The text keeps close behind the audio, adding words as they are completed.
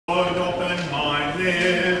Lord, open my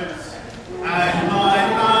lips, and my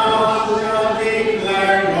mouth shall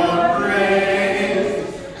declare your praise.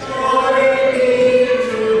 Glory be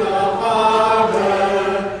to the Father,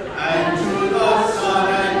 and to the Son,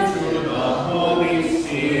 and to the Holy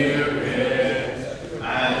Spirit,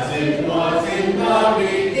 as it was in the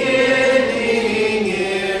beginning,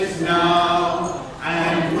 is now,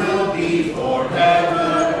 and will be forever.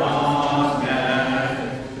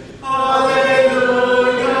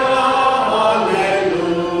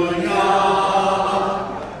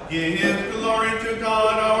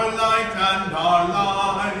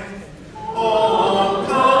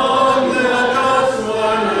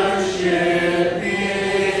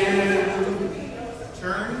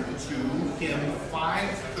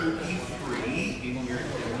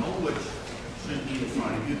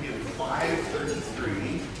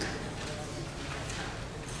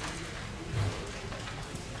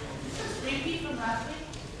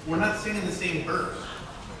 We're not singing the same verse.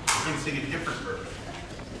 We're going to sing a different verse.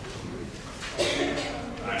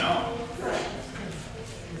 I know.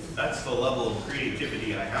 That's the level of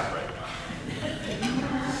creativity I have right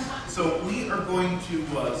now. So we are going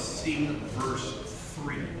to sing verse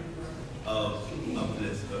 3 of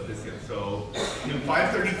this hymn. So in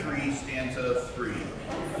 533, stanza 3.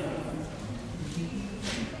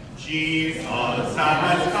 Jesus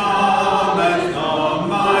has come as the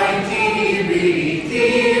mighty Redeemer.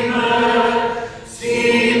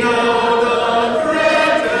 See now the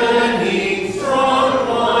threatening strong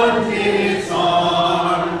one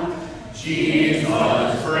disarm. Jesus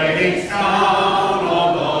breaks down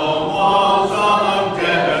all the walls of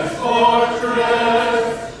death's fortress,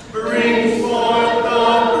 brings forth the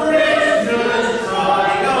prisoners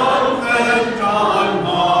triumphant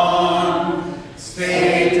unharmed.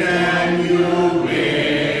 Satan, you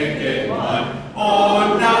wicked one,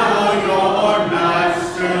 oh now your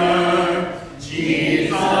master,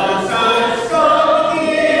 Jesus has come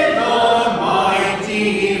here, the mighty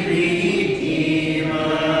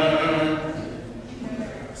Redeemer.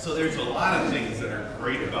 So there's a lot of things that are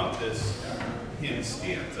great about this hymn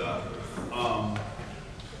stanza.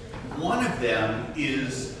 One of them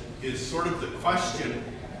is sort of the question,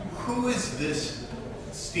 who is this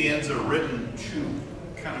stanza written to?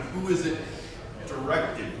 Kind of who is it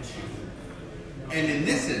directed to? And in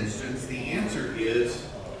this instance, the answer is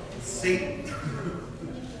Satan.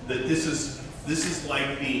 That this is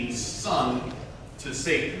like being sung to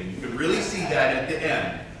Satan. And you can really see that at the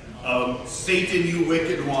end. Satan, you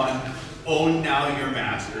wicked one, own now your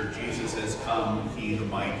master. Jesus has come, he the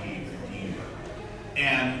mighty Redeemer.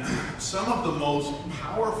 And some of the most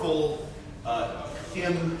powerful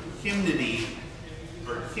hymnody,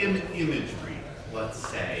 or hymn imagery, let's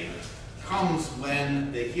say, comes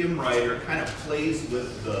when the hymn writer kind of plays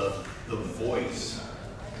with the voice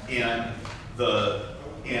and the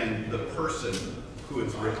person who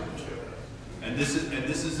it's written to. And this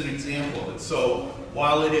is an example of it. So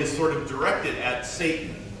while it is sort of directed at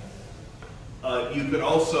Satan, you could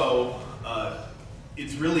also,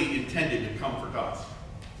 it's really intended to comfort us,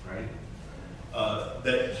 right?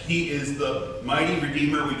 That he is the mighty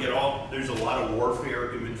Redeemer. We get there's a lot of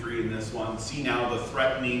warfare imagery in this one. See now the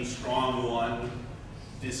threatening strong one,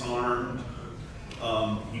 disarmed.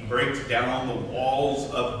 He breaks down the walls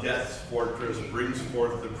of death's fortress, brings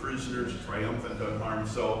forth the prisoners triumphant unharmed.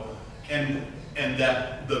 So, and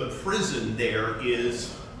that the prison there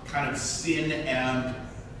is kind of sin and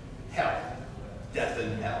hell, death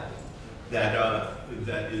and hell,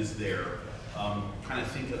 that is there. Kind of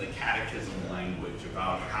think of the catechism language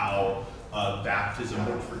about how baptism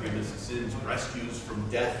for forgiveness of sins rescues from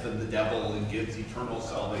death and the devil and gives eternal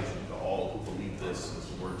salvation to all who believe this as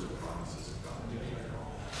the words and promises of God.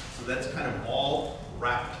 So that's kind of all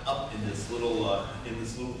wrapped up in this little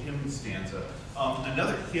hymn stanza.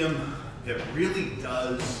 Another hymn that really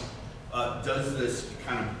does this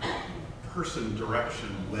kind of person direction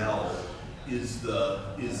well is the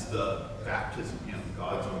baptism hymn,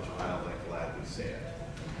 God's Own Child, I Gladly Say It.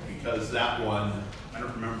 Because that one, I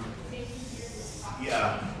don't remember.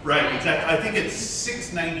 Yeah, right, exactly. I think it's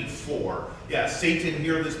 694. Yeah, Satan,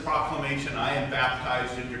 hear this proclamation. I am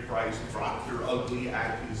baptized into Christ. Drop your ugly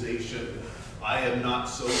accusation. I am not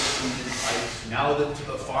so sweet in Christ. Now that to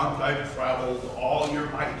the font I've traveled, all your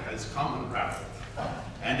might has come unraveled.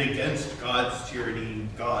 And against God's tyranny,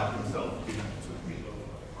 God himself begins with me.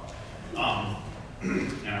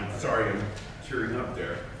 And I'm sorry I'm tearing up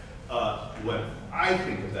there. When I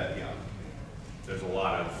think of that hymn, there's a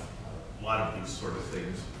lot of these sort of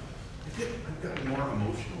things. I've gotten more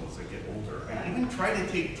emotional as I get older. I even try to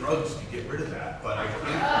take drugs to get rid of that, but I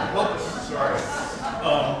can't help it. Sorry.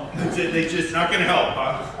 They're just not going to help,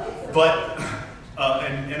 huh?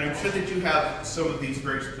 And I'm sure that you have some of these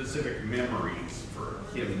very specific memories for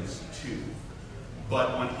hymns too.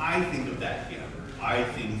 But when I think of that hymn, I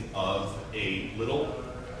think of a little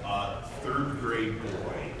third grade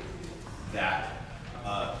boy that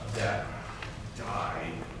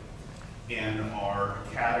died in our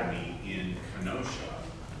academy in Kenosha,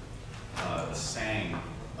 sang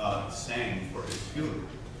for his funeral.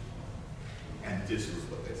 And this was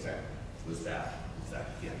what they sang, was that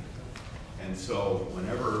hymn. And so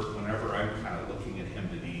whenever I'm kind of looking at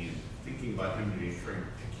hymnody and thinking about hymnody, trying to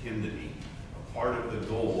pick hymnody, a part of the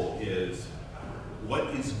goal is what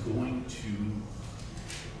is going to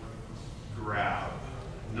grab,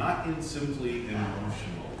 not in simply an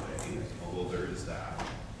emotional way, although there is that,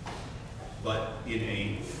 but in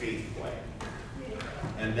a faith way.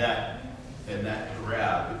 And that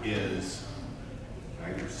grab is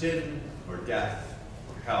either sin or death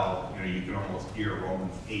or hell. You can almost hear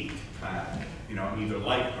Romans 8 kind of, either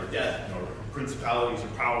life or death, principalities or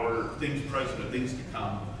power, things present or things to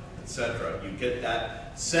come, etc. You get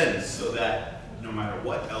that sense so that no matter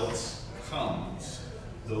what else comes,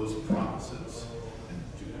 those promises and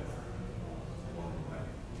do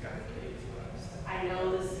that. I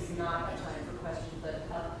know this is not a time for questions, but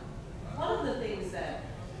one of the things that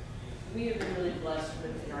we have been really blessed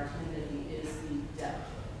with in our community is the depth.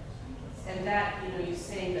 And that, you're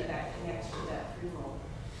saying that connects to that funeral.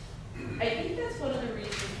 I think that's one of the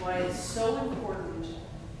reasons why it's so important.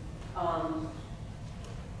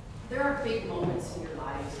 There are big moments in your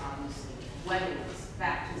lives, obviously, weddings,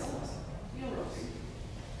 baptisms, funerals.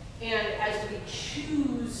 And as we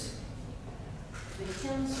choose the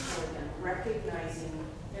hymns for them, recognizing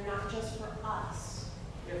they're not just for us,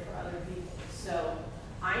 they're for other people. So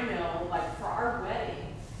I know, like for our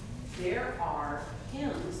wedding, there are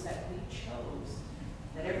hymns that we chose,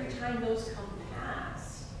 that every time those come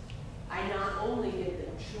past, I not only get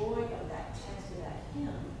the joy of that text of that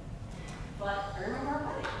hymn, but I remember our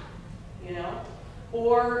wedding,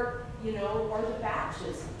 or the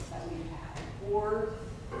baptisms that we've had, or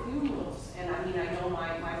funerals. And I know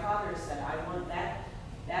my father said, I want that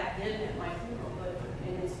hymn at my funeral,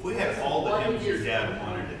 and it's we had all the hymns your dad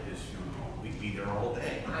wanted at his funeral. We'd be there all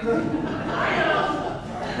day. I know.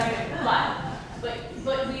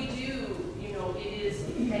 But we do, it is,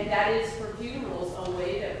 and that is for funerals a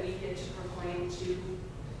way that we get to proclaim to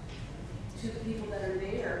the people that are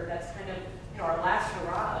there. That's kind of, our last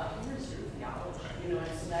hurrah, here's your theology,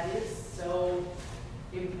 and so that is so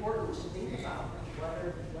important to think about. What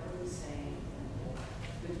are we saying?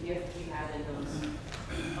 The gift we have in those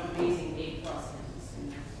amazing 8+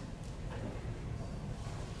 hymns.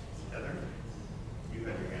 Heather, you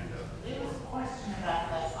had your hand up. There was a question about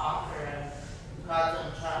that author of God's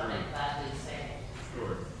Untraveling Gladly Sang.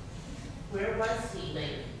 Sure. Where was he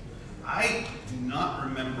laid? I do not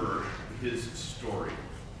remember his story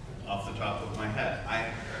off the top of my head.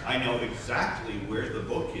 I know exactly where the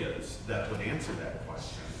book is that would answer that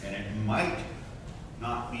question, and it might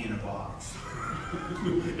not be in a box.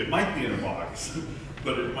 It might be in a box,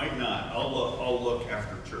 but it might not. I'll look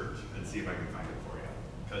after church and see if I can find it for you.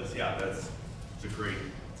 Because it's a great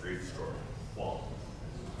story. Walt.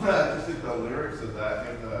 I just think the lyrics of that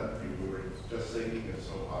hymn that you were just singing is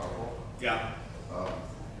so powerful. Yeah.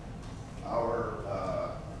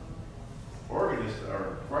 Our organist,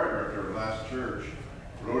 our choir director of last church,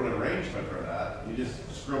 wrote an arrangement for that. He just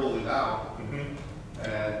scribbled it out, and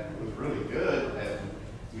it was really good, and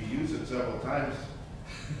we used it several times.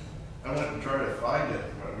 I went and tried to find it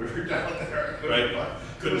when we were down there.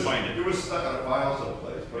 Couldn't find it. It was stuck on a file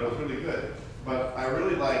someplace, but it was really good. But I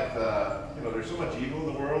really like there's so much evil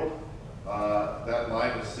in the world. That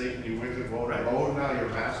line with Satan, you wicked one, oh, now your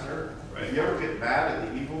master. Right. If you ever get mad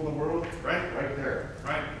at the evil in the world, right there.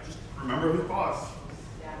 Right. Just remember who's boss.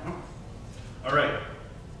 Yeah. All right.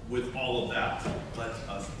 With all of that, let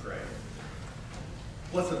us pray.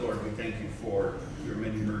 Blessed Lord, we thank you for your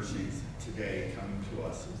many mercies today coming to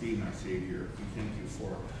us, being our Savior. We thank you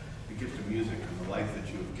for the gift of music and the life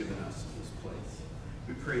that you have given us in this place.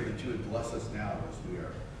 We pray that you would bless us now as we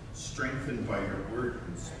are strengthened by your word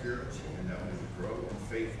and spirit, and that we would grow in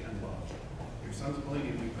faith and love. In your Son's holy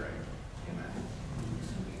name we pray. Amen.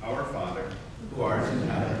 Our Father, who art in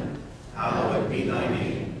heaven, hallowed be thy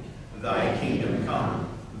name. Thy kingdom come,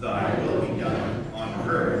 thy will be done, on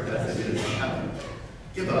earth as it is in heaven.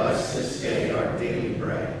 Give us this day our daily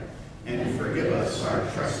bread, and forgive us our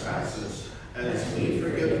trespasses, as we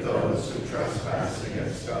forgive those who trespass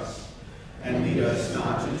against us. And lead us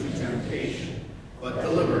not into temptation, but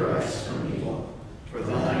deliver us from evil. For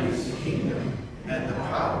thine is the kingdom, and the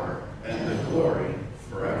power, and the glory,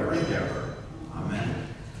 forever and ever. Amen.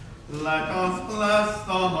 Let us bless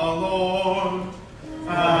the Lord.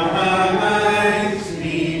 Thanks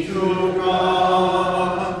be to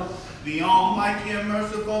God, the Almighty and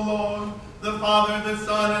merciful Lord, the Father, the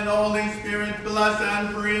Son, and Holy Spirit, bless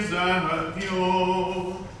and preserve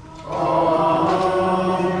you. Amen.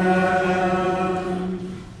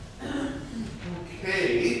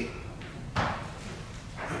 Okay.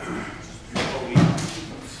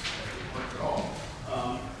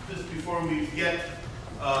 Just before we get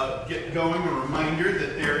going, a reminder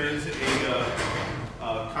that there is a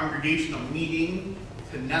congregational meeting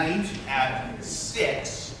tonight at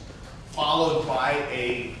 6, followed by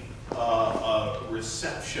a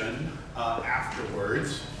reception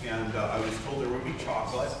afterwards, and I was told there would be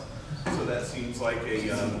chocolate, so that seems like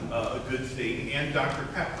a good thing, and Dr.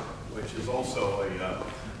 Pepper, which is also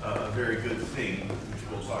a very good thing, which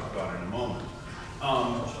we'll talk about in a moment.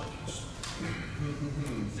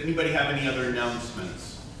 Does anybody have any other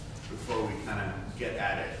announcements before we kind of get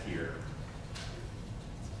at it here?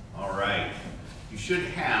 All right. You should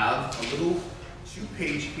have a little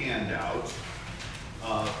 2-page handout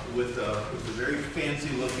with a very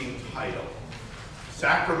fancy-looking title: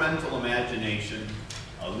 Sacramental Imagination,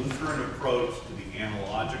 a Lutheran Approach to the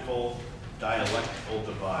Analogical, Dialetical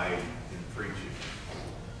Divide in Preaching.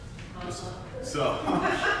 So,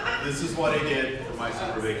 this is what I did for my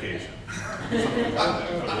summer vacation for the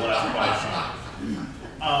last 5 summers.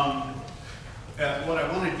 What I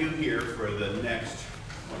want to do here for the next,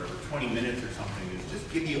 20 minutes or something is just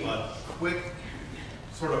give you a quick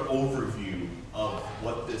sort of overview of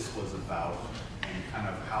what this was about and kind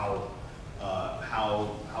of how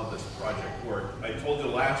this project worked. I told you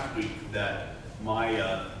last week that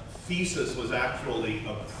my thesis was actually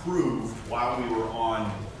approved while we were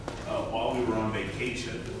on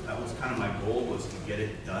vacation. That was kind of my goal, was to get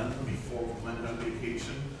it done before we went on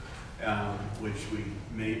vacation, which we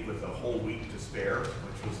made with a whole week to spare,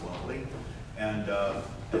 which was lovely, and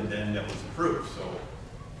then that was approved. So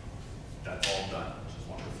that's all done, which is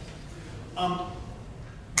wonderful.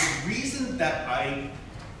 The reason that I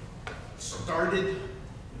started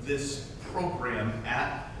this program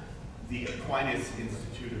at the Aquinas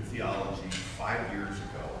Institute of Theology 5 years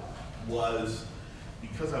ago was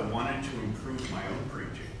because I wanted to improve my own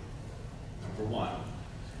preaching, number one,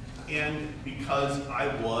 and because I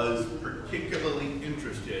was particularly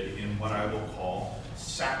interested in what I will call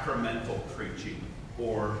sacramental preaching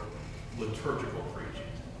or liturgical preaching.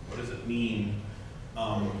 What does it mean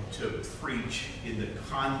to preach in the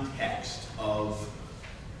context of,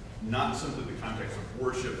 not simply the context of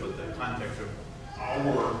worship, but the context of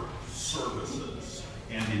our services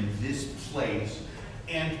and in this place,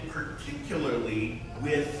 and particularly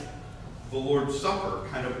with the Lord's Supper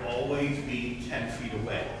kind of always being 10 feet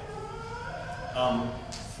away.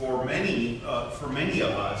 For many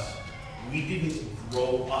of us, we didn't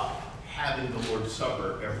grow up having the Lord's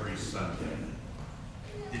Supper every Sunday.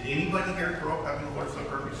 Did anybody here grow up having the Lord's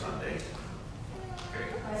Supper every Sunday? Okay,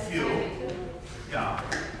 a few. Yeah,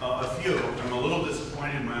 a few. I'm a little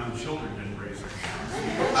disappointed my own children didn't raise their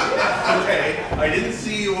hands. Okay, I didn't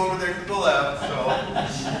see you over there to the left, so.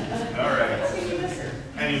 All right.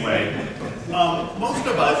 Anyway, most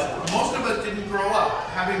of us didn't grow up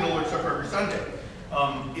having the Lord's Supper every Sunday.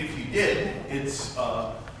 If you did, it's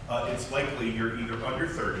likely you're either under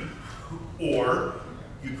 30 or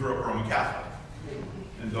you grew up Roman Catholic,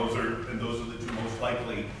 and those are the two most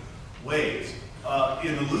likely ways.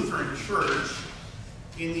 In the Lutheran Church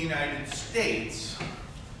in the United States,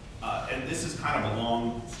 and this is kind of a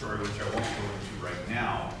long story which I won't go into right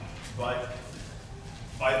now, but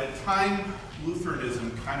by the time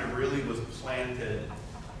Lutheranism kind of really was planted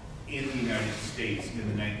in the United States in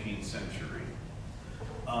the 19th century,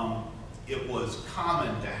 it was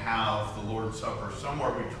common to have the Lord's Supper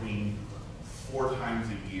somewhere between 4 times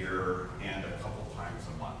a year and a couple times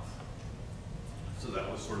a month. So that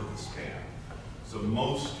was sort of the span. So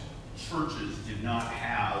most churches did not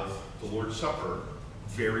have the Lord's Supper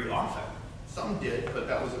very often. Some did, but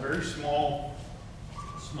that was a very small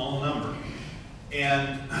number.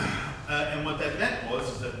 And what that meant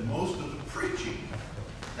was that most of the preaching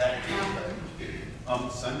that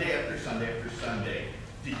happened Sunday after Sunday after Sunday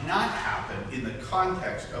did not happen in the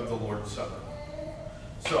context of the Lord's Supper.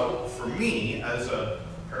 So for me, as a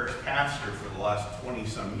parish pastor for the last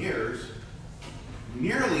 20-some years,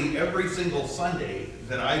 nearly every single Sunday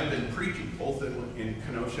that I've been preaching, both in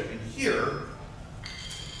Kenosha and here,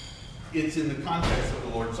 it's in the context of the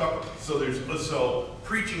Lord's Supper. So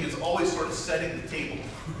preaching is always sort of setting the table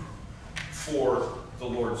for the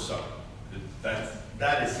Lord's Supper.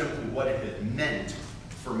 That is simply what it has meant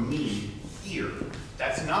for me here.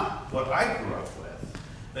 That's not what I grew up with.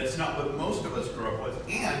 That's not what most of us grow up with,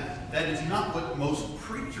 and that is not what most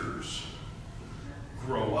preachers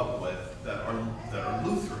grow up with that are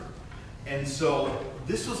Lutheran. And so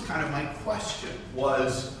this was kind of my question,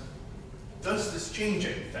 was, does this change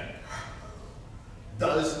anything?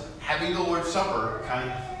 Does having the Lord's Supper kind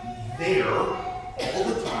of there all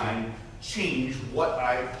the time change what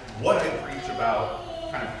I preach about,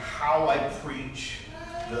 kind of how I preach,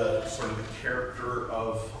 the sort of the character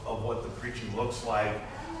of what the preaching looks like,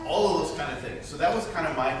 all of those kind of things. So that was kind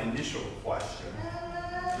of my initial question.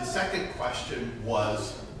 The second question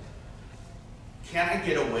was, can I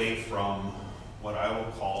get away from what I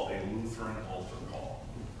will call a Lutheran altar call?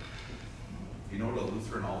 You know what a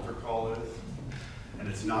Lutheran altar call is? And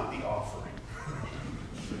it's not the offering.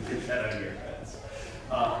 So get that out of your heads.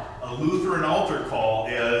 A Lutheran altar call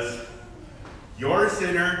is, you're a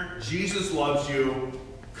sinner, Jesus loves you,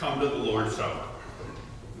 come to the Lord's Supper.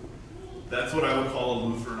 That's what I would call a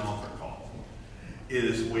Lutheran altar call. It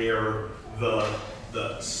is where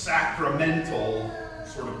the sacramental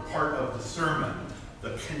sort of part of the sermon,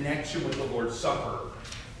 the connection with the Lord's Supper,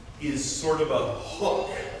 is sort of a hook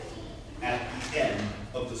at the end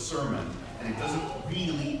of the sermon, and it doesn't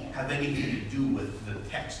really have anything to do with the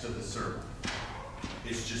text of the sermon.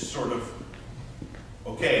 It's just sort of,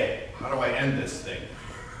 okay, how do I end this thing?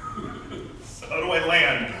 So how do I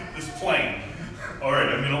land this plane? All right,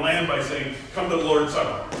 I'm going to land by saying, come to the Lord's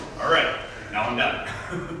Supper. All right, now I'm done.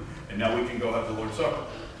 And now we can go have the Lord's Supper.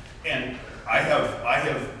 And I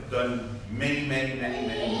have done many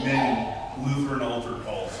Lutheran altar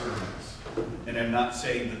call sermons. And I'm not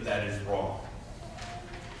saying that that is wrong.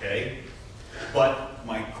 Okay? But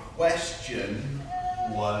my question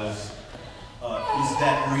was, is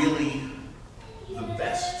that really the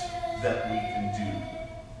best that we can do?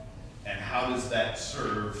 And how does that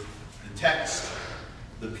serve the text,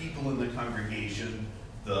 the people in the congregation,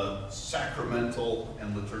 the sacramental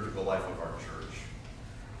and liturgical life of our church,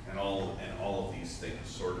 and all of these things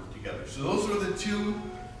sort of together? So those were the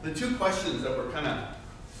two questions that were kind of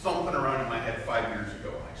thumping around in my head 5 years ago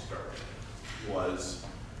when I started. Was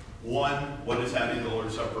one, what does having the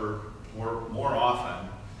Lord's Supper more often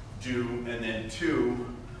do? And then two,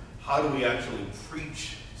 how do we actually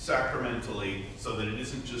preach sacramentally so that it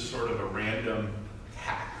isn't just sort of a random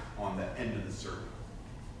tack on the end of the sermon?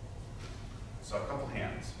 So a couple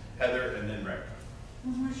hands. Heather and then Rick.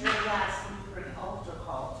 When was your last Lutheran altar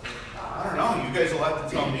call? I don't know. You guys will have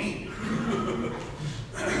to tell me.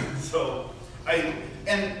 So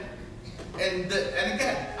and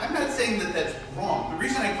again, I'm not saying that that's wrong. The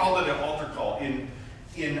reason I called it an altar call in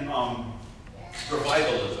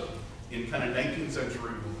revivalism, in kind of 19th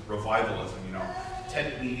century revivalism,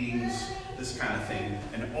 tent meetings, this kind of thing,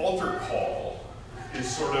 an altar call is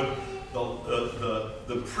sort of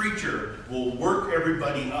the preacher will work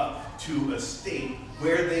everybody up to a state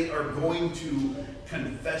where they are going to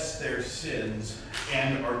confess their sins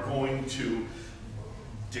and are going to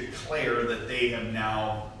declare that they have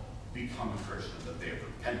now become a Christian, that they have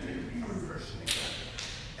repented and become a Christian again.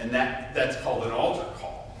 And that's called an altar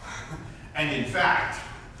call. And in fact,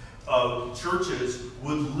 churches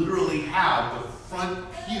would literally have the front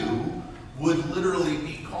pew would literally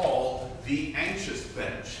be called the anxious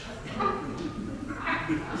bench.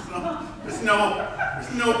 There's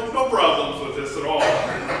no problems with this at all,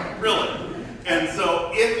 really. And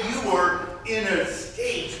so if you were in a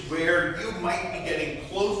state where you might be getting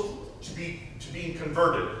close to being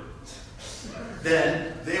converted,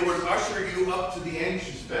 then they would usher you up to the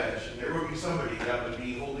anxious bench, and there would be somebody that would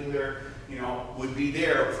be holding their, would be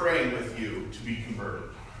there praying with you to be converted.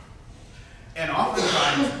 And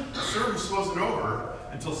oftentimes, the service wasn't over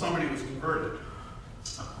until somebody was converted.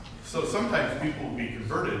 So sometimes people will be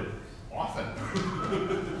converted often.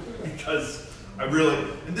 Because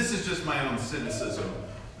and this is just my own cynicism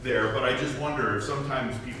there, but I just wonder if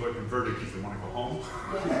sometimes people are converted because they want to go home.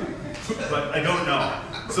 But I don't know.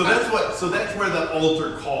 So that's where the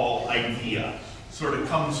altar call idea sort of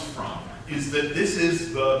comes from, is that this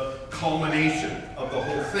is the culmination of the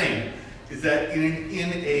whole thing, is that in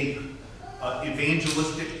a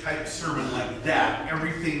evangelistic type sermon like that,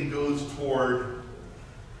 everything goes toward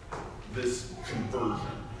this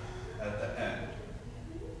conversion at the end.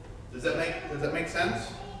 Does that make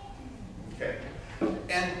sense? Okay.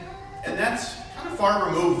 And that's kind of far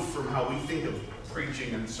removed from how we think of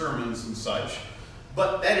preaching and sermons and such,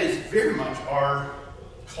 but that is very much our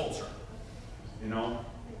culture,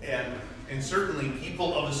 and certainly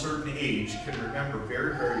people of a certain age can remember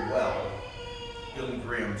very, very well Billy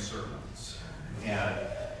Graham's sermons,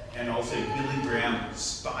 and I'll say Billy Graham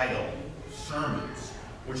style sermons,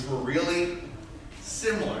 which were really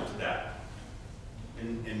similar to that.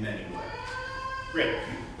 in many ways. Rick?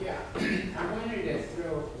 Yeah, I wanted to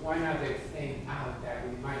throw one other thing out that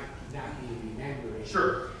we might not be remembering.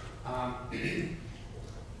 Sure.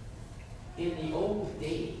 In the old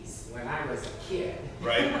days, when I was a kid.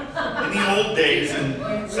 Right? In the old days in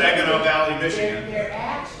Saginaw Valley, Michigan. There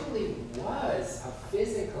actually was a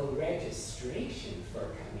physical registration for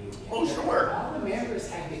communion. Oh, sure. All the members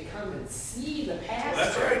had to come and see the pastor.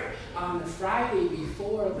 That's right. On the Friday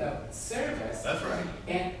before the service. That's right.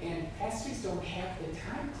 And pastors don't have the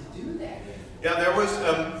time to do that anymore. Yeah, there was,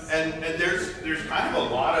 and there's kind of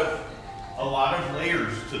a lot of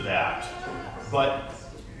layers to that, but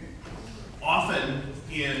often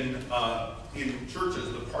in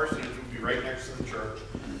churches, the parsonage would be right next to the church.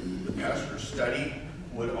 The pastor's study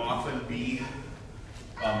would often be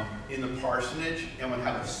in the parsonage and would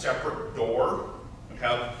have a separate door, would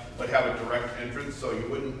have a direct entrance, so you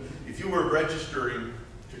wouldn't, if you were registering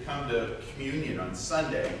to come to communion on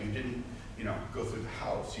Sunday, you didn't, go through the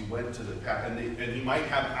house. You went to the and he might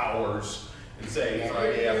have hours and say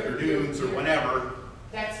Friday afternoons or whenever.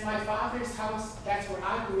 That's my father's house. That's where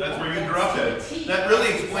I grew up. That's where you grew up at. That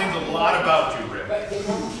really explains a lot about you, Rick. But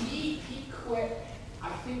he quit. I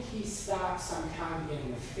think he stopped sometime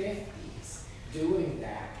in the 50s doing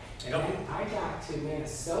that. And then I got to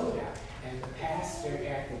Minnesota, and the pastor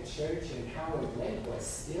at the church in Howard Lake was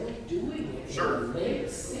still doing it in the late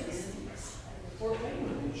 60s.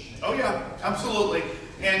 Oh yeah, absolutely.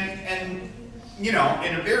 And in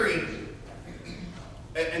a very,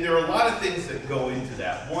 and there are a lot of things that go into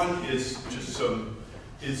that. One is just some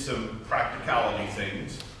practicality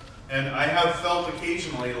things. And I have felt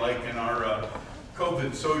occasionally, like in our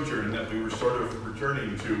COVID sojourn, that we were sort of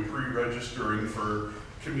returning to pre-registering for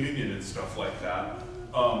communion and stuff like that.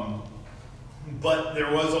 But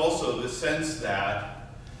there was also the sense that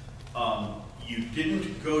you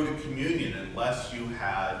didn't go to communion unless you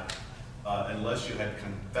had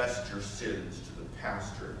confessed your sins to the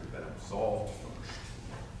pastor and been absolved first.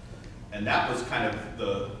 And that was kind of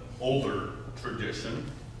the older tradition.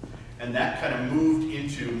 And that kind of moved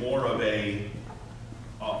into more of a,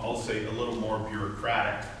 I'll say a little more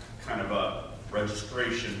bureaucratic kind of a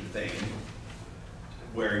registration thing,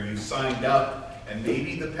 where you signed up and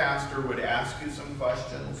maybe the pastor would ask you some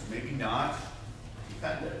questions, maybe not,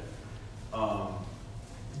 depended.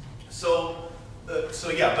 So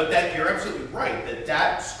yeah, but that you're absolutely right,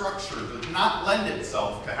 that structure does not lend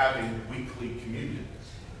itself to having weekly communion.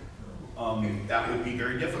 That would be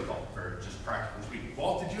very difficult, for just practically speaking.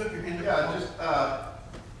 Walt, did you have your hand up? Yeah, just,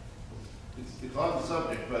 it's on the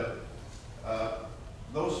subject, but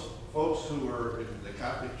those folks who were in the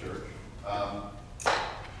Catholic Church,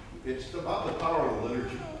 it's about the power of the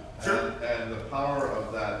liturgy. Sure. And the power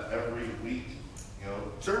of that every week,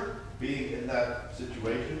 Sure. being in that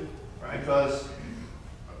situation. Right. Because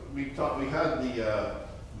we had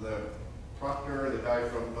the proctor, the guy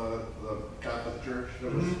from the Catholic Church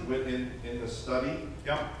that was in the study.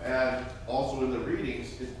 Yep. And also in the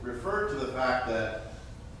readings, it referred to the fact that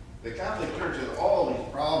the Catholic Church has all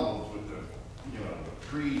these problems with the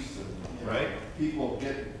priests and Right. people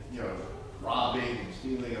getting robbing and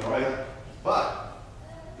stealing and all Right. that. But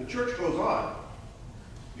the church goes on.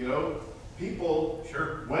 People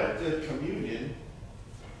Sure. went to communion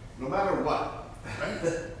no matter what. Right.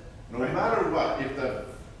 No Right. matter what. If the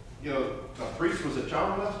priest was a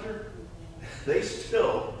child molester, they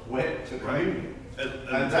still went to communion.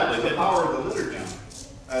 And that's the power of the liturgy.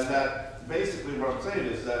 And that basically what I'm saying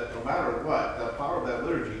is that no matter what, the power of that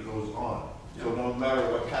liturgy goes on. So no matter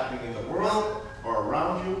what's happening in the world or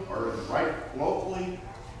around you or right locally.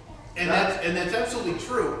 And that's absolutely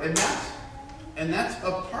true. And that's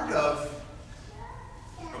a part of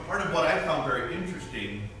what I found very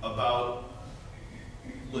interesting about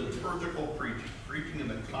liturgical preaching in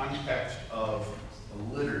the context of the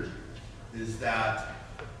liturgy, is that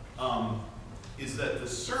the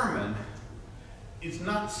sermon is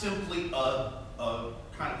not simply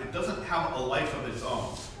it doesn't have a life of its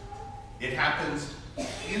own. It happens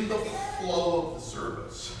in the flow of the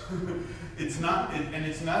service. It's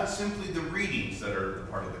not simply the readings that are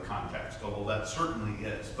part of the context, although that certainly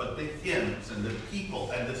is, but the hymns and the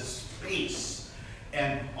people and the space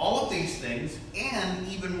and all of these things, and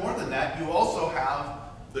even more than that, you also have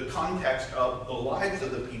the context of the lives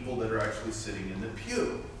of the people that are actually sitting in the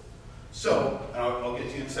pew. So, I'll get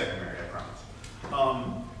to you in a second, Mary, I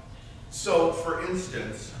promise. So, for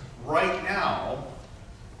instance, right now,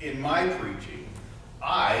 in my preaching,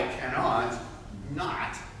 I cannot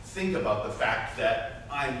not think about the fact that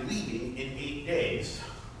I'm leaving in 8 days.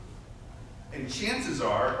 And chances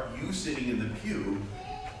are, you sitting in the pew,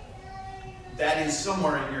 that is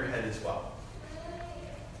somewhere in your head as well.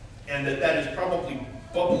 and that is probably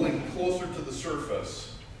bubbling closer to the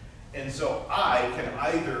surface. And so I can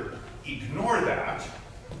either ignore that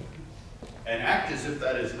and act as if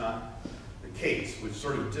that is not the case, which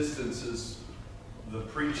sort of distances the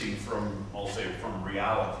preaching from, I'll say, from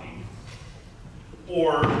reality,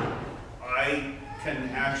 or I can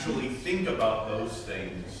actually think about those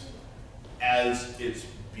things as it's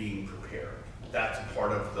being prepared. That's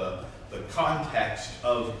part of the context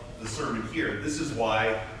of the sermon here. This is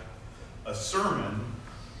why a sermon,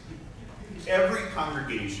 every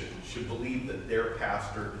congregation should believe that their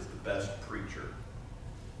pastor is the best preacher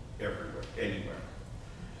everywhere, anywhere,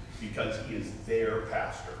 because he is their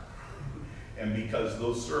pastor, and because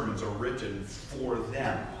those sermons are written for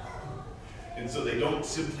them. And so they don't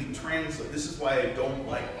simply translate. This is why I don't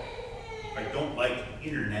like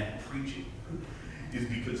internet preaching, is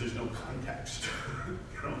because there's no context.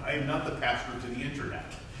 I am not the pastor to the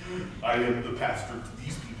internet. I am the pastor to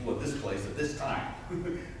these people at this place at this time.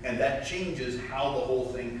 And that changes how the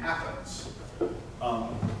whole thing happens.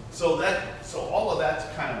 So all of that's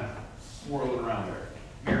kind of swirling around there.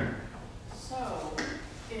 Here. So,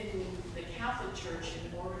 in the Catholic Church,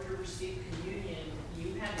 in order to receive communion,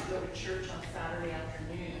 you had to go to church on Saturday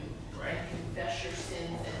afternoon Right. and confess your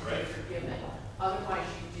sins and Right. be forgiven. Otherwise,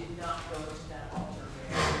 you did not go to that altar.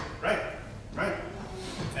 Right.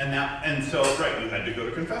 And so you had to go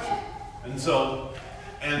to confession. And so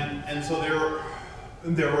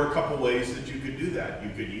there were a couple ways that you could do that. You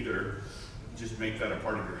could either just make that a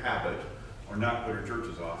part of your habit, or not go to church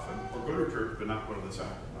as often, or go to church but not go to the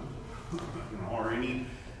sacrament, or any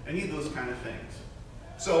of those kind of things.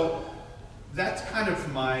 So that's kind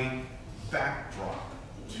of my backdrop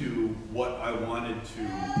to what I wanted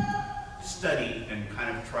to study and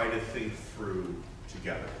kind of try to think through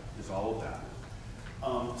together, is all of that.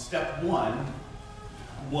 Step one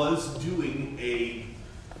was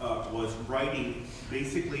was writing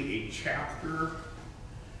basically a chapter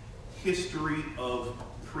history of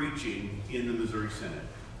preaching in the Missouri Synod,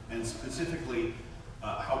 and specifically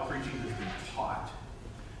how preaching has been taught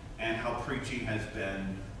and how preaching has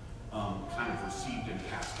been kind of received and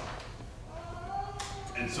passed on.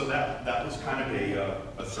 And so that was kind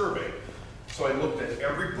of a survey. So I looked at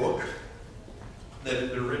every book that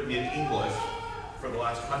had been written in English for the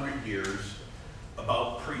last 100 years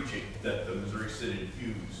about preaching that the Missouri Synod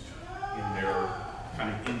used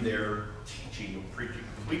in their teaching of preaching.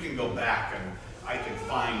 Because we can go back and I can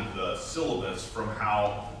find the syllabus from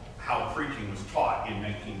how preaching was taught in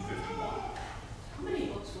 1951. How many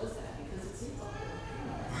books was that? Because it seems like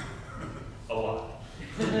A lot.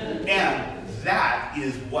 And that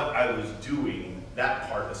is what I was doing, that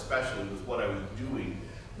part especially was what I was doing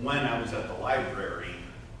when I was at the library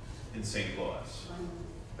in St. Louis.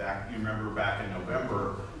 You remember back in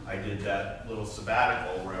November, I did that little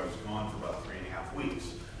sabbatical where I was gone for about 3.5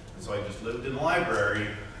 weeks. And so I just lived in the library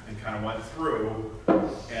and kind of went through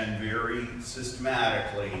and very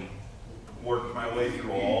systematically worked my way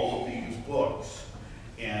through all of these books.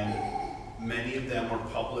 And many of them were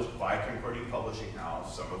published by Concordia Publishing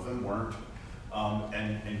House, some of them weren't.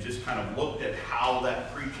 And just kind of looked at how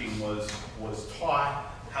that preaching was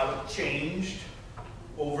taught, how it changed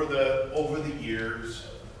over the years,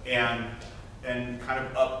 and kind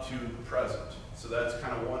of up to the present. So that's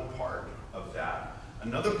kind of one part of that.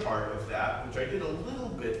 Another part of that, which I did a little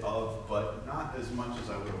bit of, but not as much as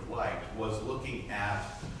I would have liked, was looking at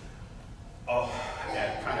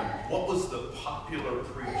kind of what was the popular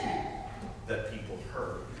preaching that people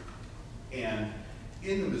heard. And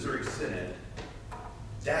in the Missouri Synod,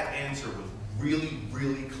 that answer was really,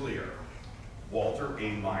 really clear. Walter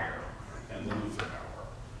A. Maier and the Lutheran Hour.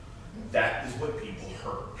 That is what people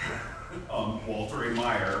heard. Walter A.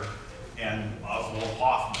 Maier and Oswald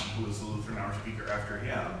Hoffman, who was the Lutheran Hour speaker after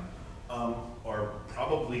him, are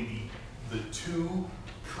probably the two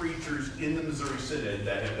preachers in the Missouri Synod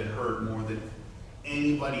that have been heard more than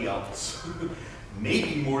anybody else.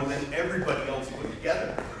 Maybe more than everybody else put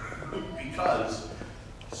together. Because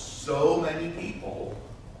so many people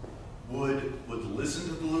would listen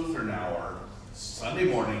to the Lutheran Hour Sunday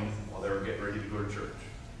morning while they were getting ready to go to church.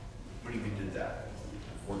 When you did that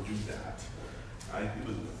or do that? It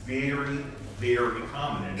was very, very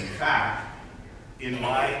common. And in fact, in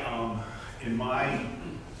my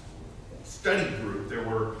study group, there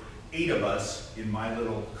were 8 of us in my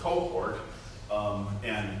little cohort,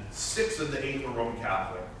 and 6 of the 8 were Roman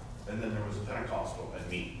Catholic, and then there was a Pentecostal and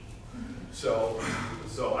me. So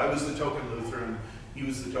I was the token Lutheran, he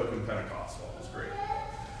was the token Pentecostal. It was great.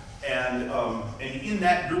 And in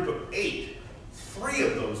that group of 8, 3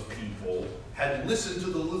 of those people had listened to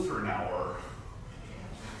the Lutheran Hour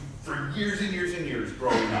for years and years and years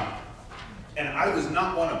growing up. And I was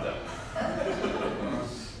not one of them.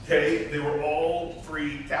 Okay, they were all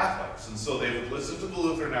free Catholics, and so they would listen to the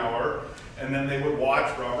Lutheran Hour, and then they would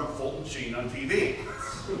watch Robert Fulton Sheen on TV,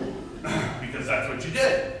 because that's what you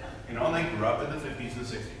did, you know. And they grew up in the 50s and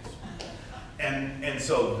 60s, and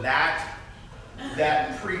so that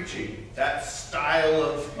preaching, that style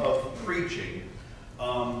of preaching,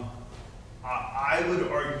 I would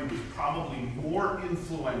argue was probably more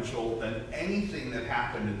influential than anything that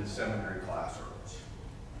happened in the seminary classrooms,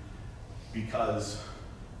 because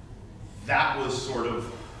that was sort of,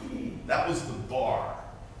 that was the bar.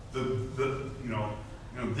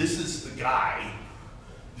 This is the guy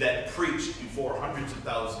that preached before hundreds of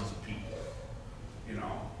thousands of people. You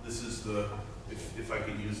know, this is the, if I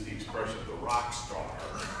could use the expression, the rock star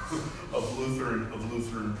of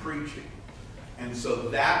Lutheran preaching. And so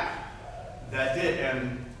that did,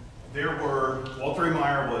 and there were, Walter A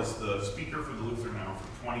Maier was the speaker for the Lutheran Hour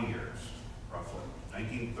for 20 years, roughly,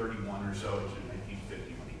 1931 or so to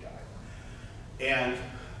 1950 when he died. And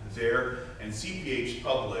CPH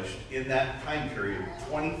published in that time period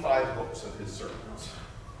 25 books of his sermons.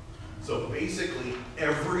 So basically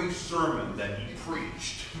every sermon that he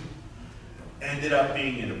preached ended up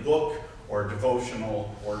being in a book or a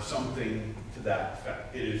devotional or something to that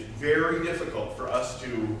effect. It is very difficult for us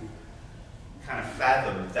to kind of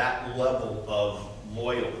fathom that level of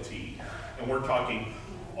loyalty. And we're talking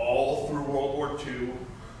all through World War II,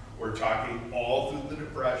 we're talking all through the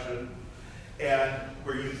Depression, and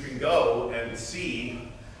where you can go and see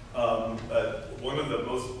one of the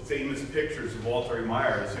most famous pictures of Walter A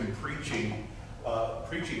Maier is him preaching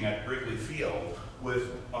at Wrigley Field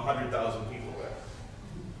with 100,000 people there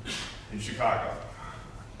in Chicago.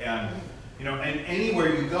 And you know, and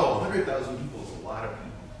anywhere you go, 100,000 people is a lot of people.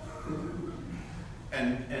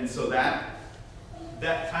 And so that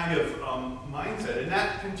kind of mindset, and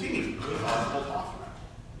that continued with Oswald Hoffman.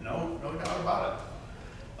 No doubt about it.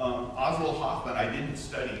 Oswald Hoffman, I didn't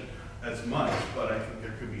study as much, but I think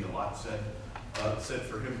there could be a lot said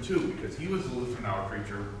for him too, because he was a Lutheran Hour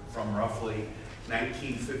preacher from roughly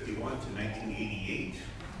 1951 to 1988,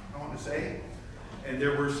 I want to say. And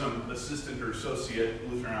there were some assistant or associate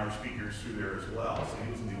Lutheran Hour speakers through there as well, so he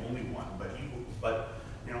wasn't the only one, but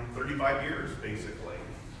 35 years basically.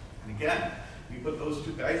 And again, you put those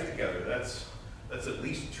two guys together, that's at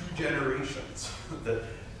least 2 generations. That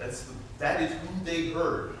is who they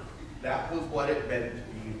heard. That was what it meant to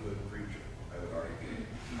be a good preacher, I would argue.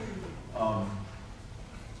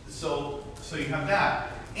 So you have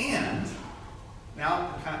that, and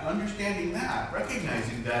now kind of understanding that,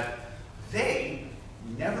 recognizing that they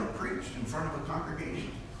never preached in front of a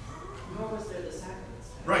congregation. Nor was there the sacraments.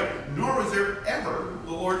 Right, nor was there ever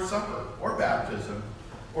the Lord's Supper or baptism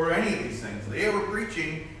or any of these things. They were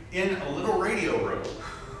preaching in a little radio room,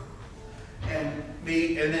 and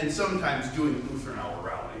then sometimes doing Lutheran Hour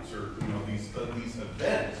rallies or these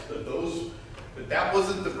events. But that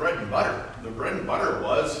wasn't the bread and butter. The bread and butter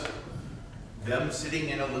was them sitting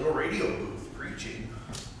in a little radio booth preaching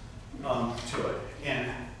to it.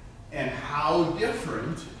 And how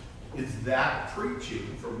different is that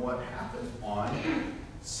preaching from what happened on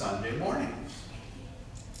Sunday mornings?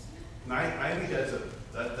 And I think that's a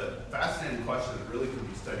fascinating question that really could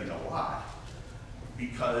be studied a lot,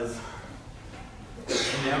 because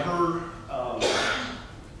never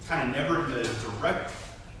in the direct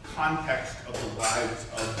context of the lives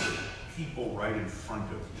of the people right in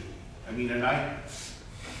front of you. I mean, you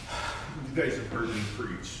guys have heard me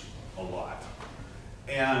preach a lot.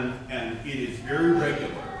 And it is very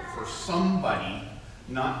regular for somebody,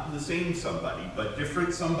 not the same somebody, but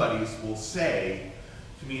different somebodies will say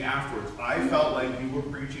to me afterwards, I felt like you were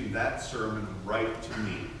preaching that sermon right to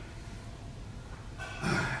me.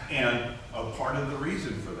 And a part of the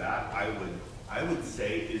reason for that, I would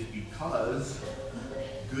say, is because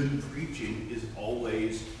good preaching is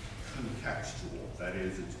always contextual. That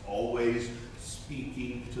is, it's always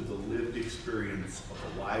speaking to the lived experience of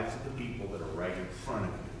the lives of the people that are right in front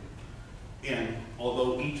of you. And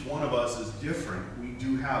although each one of us is different, we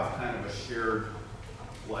do have kind of a shared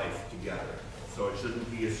life together. So it shouldn't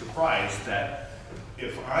be a surprise that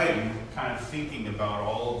if I am kind of thinking about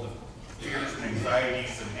all of the fears and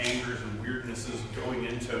anxieties and angers and weirdnesses going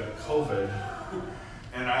into COVID,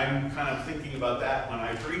 and I'm kind of thinking about that when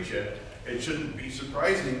I preach it, it shouldn't be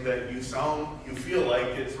surprising that you feel like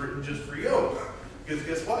it's written just for you. Because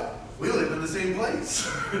guess what? We live in the same place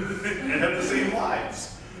and have the same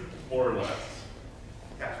lives, more or less.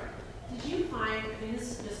 Catherine. Did you find,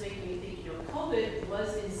 this is just making me think, COVID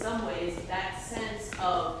was in some ways that sense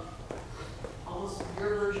of almost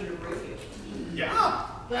your version of radio. Yeah.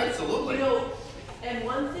 But, Absolutely. you know, and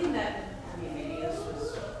one thing that, I mean, maybe this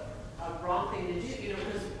was a wrong thing to do, you know,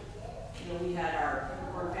 because, you know, we had our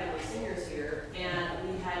Peperkorn family singers here, and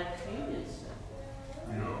we had communions.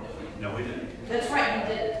 No, we didn't. That's right,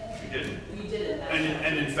 we did. We didn't. We did it. That's right.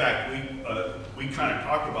 And in fact, we kind of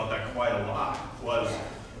talked about that quite a lot, was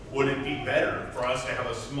would it be better for us to have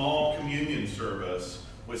a small communion service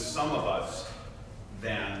with some of us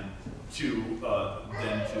than to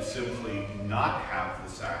simply not have the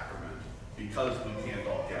sacrament because we can't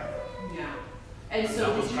all gather? Yeah. And so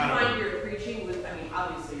That was did you kind of find your preaching was, I mean,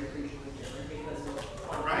 obviously your preaching was different because of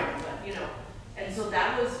fun, Right. but, you know, and so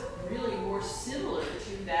that was really more similar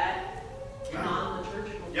to that Yeah.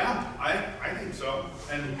 non-liturgical. Yeah, I think so.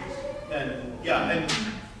 And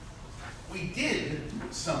we did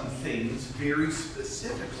some things very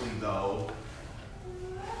specifically though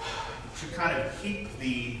to kind of keep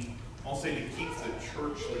the, I'll say to keep the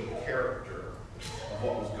churchly character of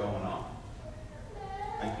what was going on.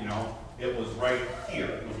 Like, you know, it was right here.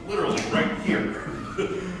 It was literally right here.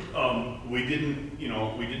 We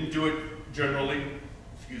didn't do it generally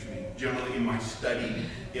in my study.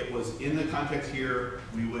 It was in the context here.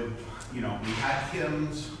 We would, we had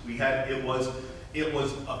hymns. It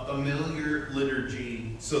was a familiar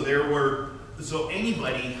liturgy. So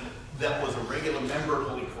anybody that was a regular member of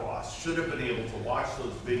Holy Cross should have been able to watch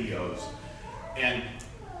those videos and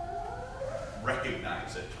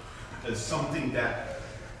recognize it as something that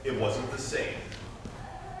it wasn't the same,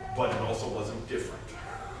 but it also wasn't different.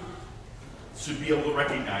 Should be able to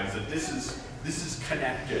recognize that this is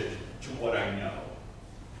connected to what I know.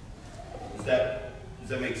 Does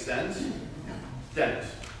that make sense? Dennis?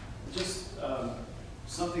 Just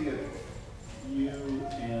something that you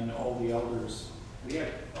and all the elders, we had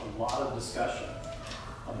a lot of discussion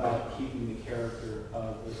about keeping the character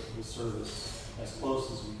of the service as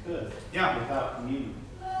close as we could without communion.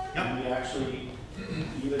 Yeah. And we actually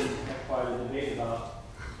even had quite a debate about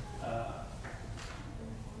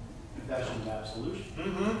confession of absolution.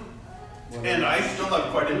 Mm-hmm. And I still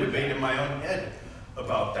have quite a debate in my own head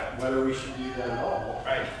about that. Whether we should do that at all.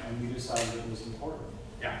 Right. And we decided it was important.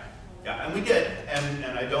 Yeah, and we did,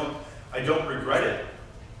 and I don't regret it,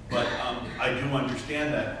 but I do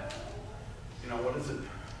understand that, what is it?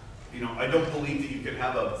 I don't believe that you can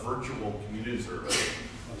have a virtual communion service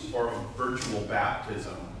or a virtual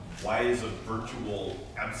baptism. Why is a virtual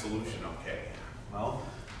absolution okay? Well,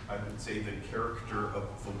 I would say the character of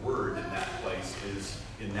the word in that place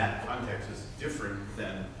in that context, is different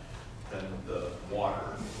than the water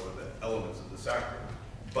or the elements of the sacrament.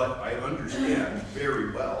 But I understand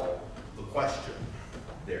very well the question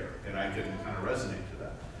there, and I can kind of resonate to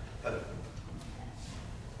that. But,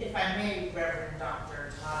 If I may, Reverend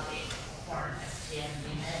Dr. Todd Peperkorn,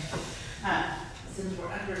 STMD, since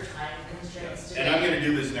we're under time constraints today. and I'm going to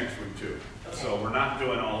do this next week too. Okay. So we're not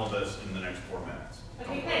doing all of this in the next 4 minutes.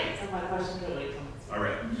 Okay, great. So my question will wait. All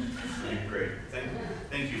right. Great.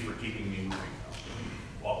 Thank you for keeping me moving.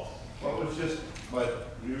 Well, Well, it was just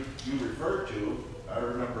what you referred to. I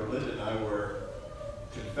remember Linda and I were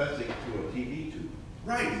confessing to a TV tube.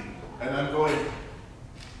 right. And I'm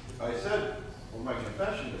I said, well, my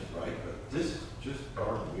confession is right, but this is just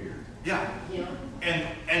darn weird. Yeah. Yeah. And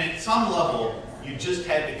at some level, you just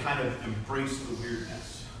had to kind of embrace the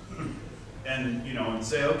weirdness. And, and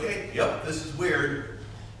say, okay, yep, this is weird,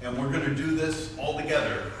 and we're going to do this all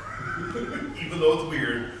together, even though it's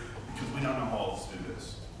weird, because we don't know how else to do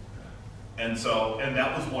this. And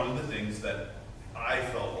that was one of the things that I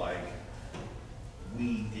felt like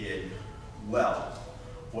we did well,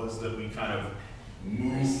 was that we kind of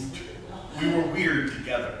moved. We were weird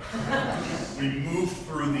together. We moved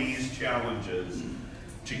through these challenges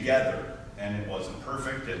together, and it wasn't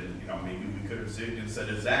perfect, and maybe we could have zigged instead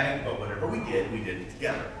of zagged, but whatever we did it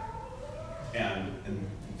together. And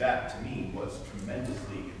that to me was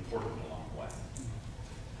tremendously important along the way.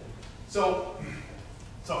 So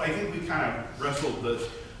I think we kind of wrestled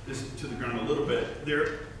this to the ground a little bit.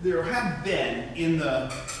 There have been in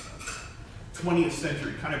the 20th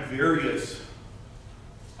century kind of various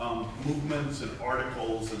movements and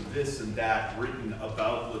articles and this and that written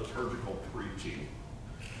about liturgical preaching.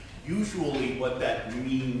 Usually what that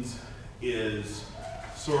means is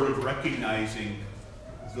sort of recognizing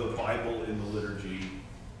the Bible in the liturgy,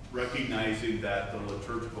 recognizing that the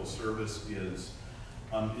liturgical service is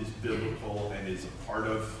biblical and is a part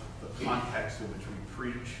of the context in which we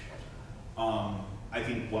preach. I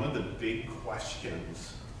think one of the big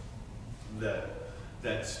questions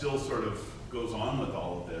that still sort of goes on with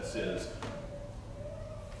all of this is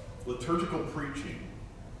liturgical preaching,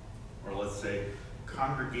 or let's say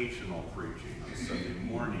congregational preaching on Sunday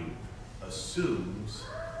morning, assumes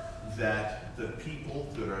that the people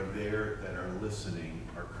that are there that are listening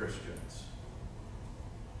are Christians.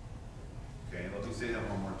 Okay, let me say that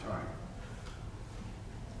one more time.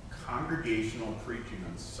 Congregational preaching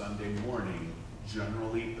on Sunday morning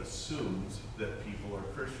generally assumes that people are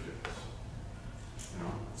Christians. You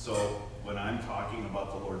know? So when I'm talking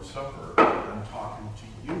about the Lord's Supper, I'm talking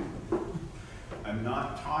to you. I'm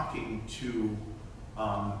not talking to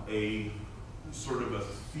a sort of a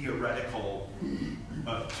theoretical,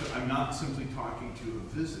 I'm not simply talking to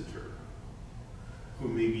a visitor who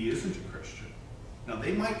maybe isn't a Christian. Now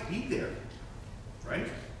they might be there, right?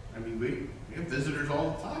 I mean, we have visitors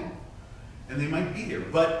all the time, and they might be there.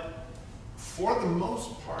 But for the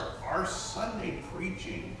most part, our Sunday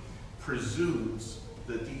preaching presumes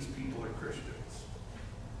that these people are Christians.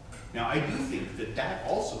 Now, I do think that that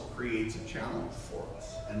also creates a challenge for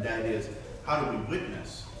us, and that is, how do we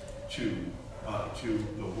witness to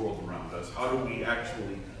the world around us? How do we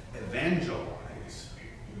actually evangelize?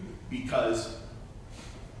 Because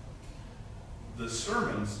the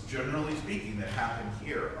sermons, generally speaking, that happen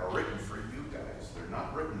here are written for you guys. They're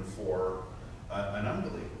not written for an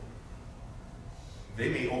unbeliever. They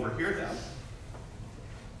may overhear them,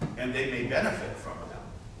 and they may benefit from them,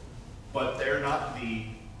 but they're not the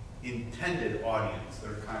intended audience.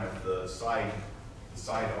 They're kind of the side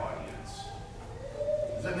audience.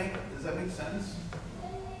 Does that make sense?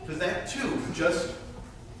 Because that too,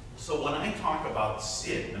 so when I talk about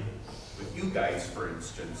sin with you guys, for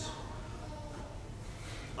instance,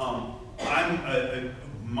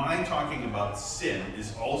 my talking about sin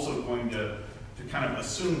is also going to kind of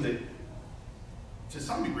assume that to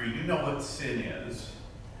some degree you know what sin is,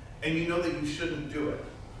 and you know that you shouldn't do it,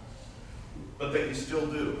 but that you still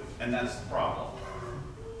do, and that's the problem.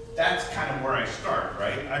 That's kind of where I start,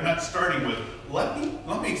 right? I'm not starting with,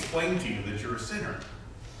 let me explain to you that you're a sinner.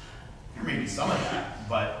 There may be some of that,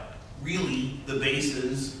 but really the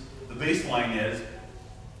baseline is,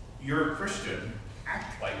 you're a Christian,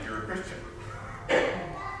 act like you're a Christian.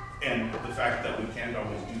 And the fact that we can't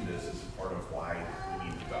always do this is part of why we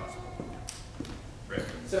need the gospel. Rick?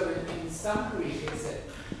 So in summary, is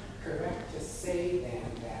it correct to say then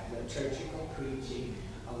that liturgical preaching,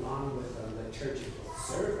 along with the liturgical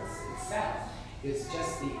service itself, is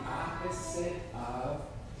just the opposite of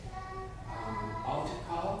altar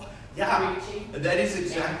call preaching? That is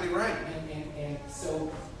exactly right. And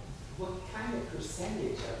so what kind of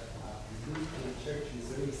percentage of Lutheran Church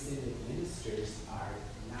Missouri Synod ministers are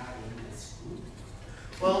not in this group?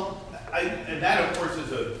 Well, and that of course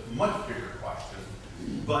is a much bigger question,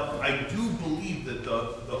 but I do believe that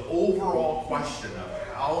the overall question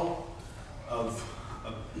of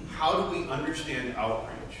how do we understand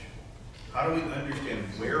outreach, how do we understand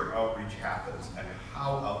where outreach happens and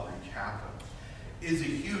how outreach happens, is a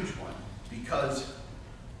huge one, because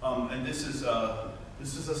and this is a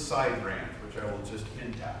side rant which I will just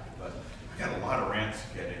hint at, but I got a lot of rants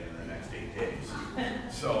to get in the next 8 days.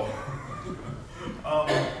 So,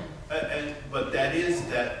 but that is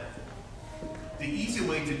that the easy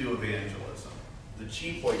way to do evangelism, the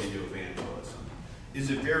cheap way to do evangelism, is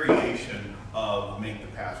a variation of make the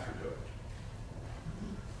pastor do it.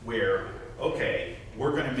 Where, okay,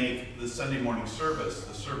 we're going to make the Sunday morning service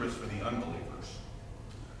the service for the unbelievers.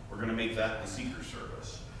 We're going to make that the seeker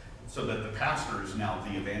service, so that the pastor is now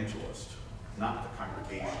the evangelist, not the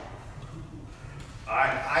congregation.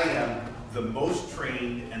 I am the most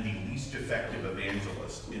trained and the least effective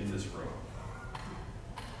evangelist in this room,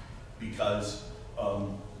 because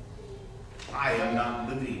I am not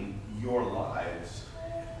living your lives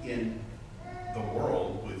in the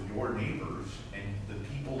world with your neighbors and the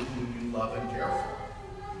people whom you love and care for.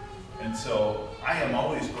 And so I am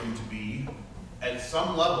always going to be, at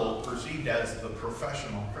some level, perceived as the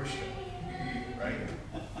professional Christian, right?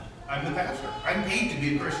 I'm the pastor. I'm paid to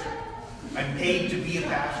be a Christian. I'm paid to be a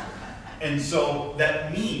pastor. And so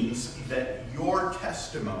that means that your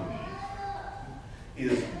testimony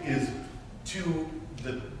is to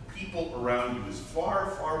the people around you is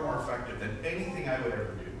far, far more effective than anything I would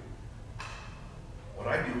ever do. What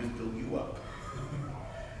I do is build you up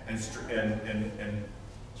and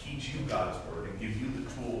teach you God's word and give you the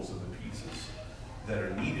tools and the pieces that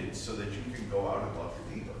are needed so that you can go out and love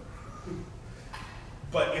your neighbor.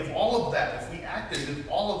 But if we act as if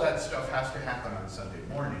all of that stuff has to happen on Sunday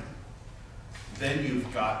morning, then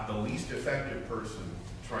you've got the least effective person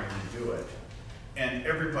trying to do it, and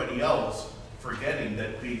everybody else forgetting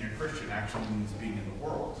that being a Christian actually means being in the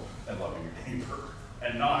world and loving your neighbor,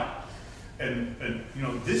 and not, and you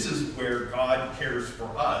know, this is where God cares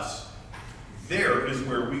for us. There is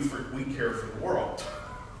where we care for the world.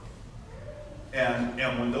 And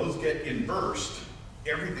when those get in burst,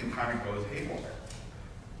 everything kind of goes haywire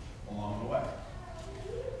along the way.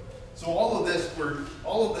 So all of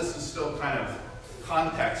this is still kind of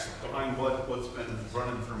context behind what's been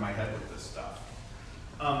running through my head with this stuff.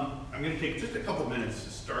 I'm going to take just a couple minutes to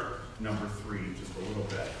start number 3, just a little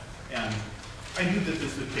bit. And I knew that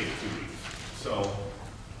this would take 2 weeks. So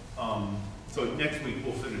next week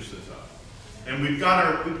we'll finish this up. And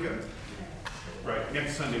right,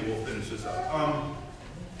 next Sunday we'll finish this up.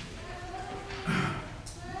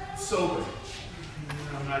 Sober.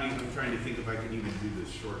 I'm not even trying to think if I can even do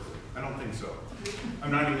this shortly. I don't think so.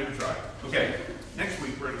 I'm not even going to try. Okay, next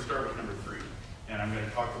week we're going to start with number 3. And I'm going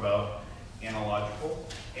to talk about analogical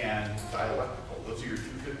and dialectical. Those are your 2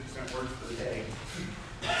 50-cent words for the day.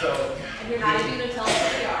 So, And you're not even going to tell us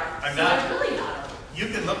what they are. I'm So not. they're really not. You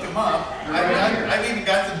can look them up. I've even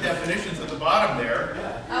got some definitions at the bottom there.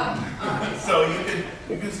 Oh, So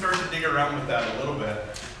you can start to dig around with that a little bit,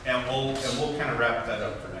 and we'll kind of wrap that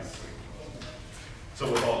up for next week. So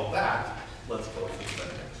with all of that, let's close this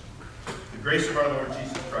benediction. The grace of our Lord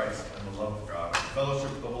Jesus Christ and the love of God, and the fellowship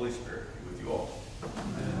of the Holy Spirit